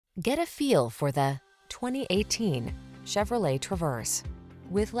Get a feel for the 2018 Chevrolet Traverse.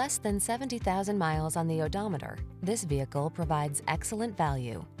 With less than 70,000 miles on the odometer, this vehicle provides excellent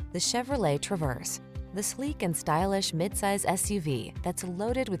value. The Chevrolet Traverse, the sleek and stylish midsize SUV that's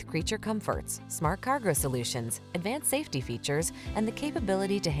loaded with creature comforts, smart cargo solutions, advanced safety features, and the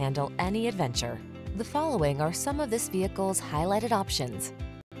capability to handle any adventure. The following are some of this vehicle's highlighted options: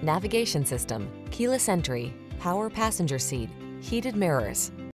 navigation system, keyless entry, power passenger seat, heated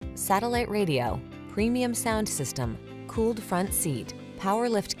mirrors, satellite radio, premium sound system, cooled front seat, power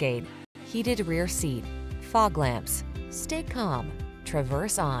liftgate, heated rear seat, fog lamps. Stay calm.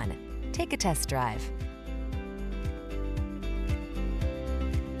 Traverse on. Take a test drive.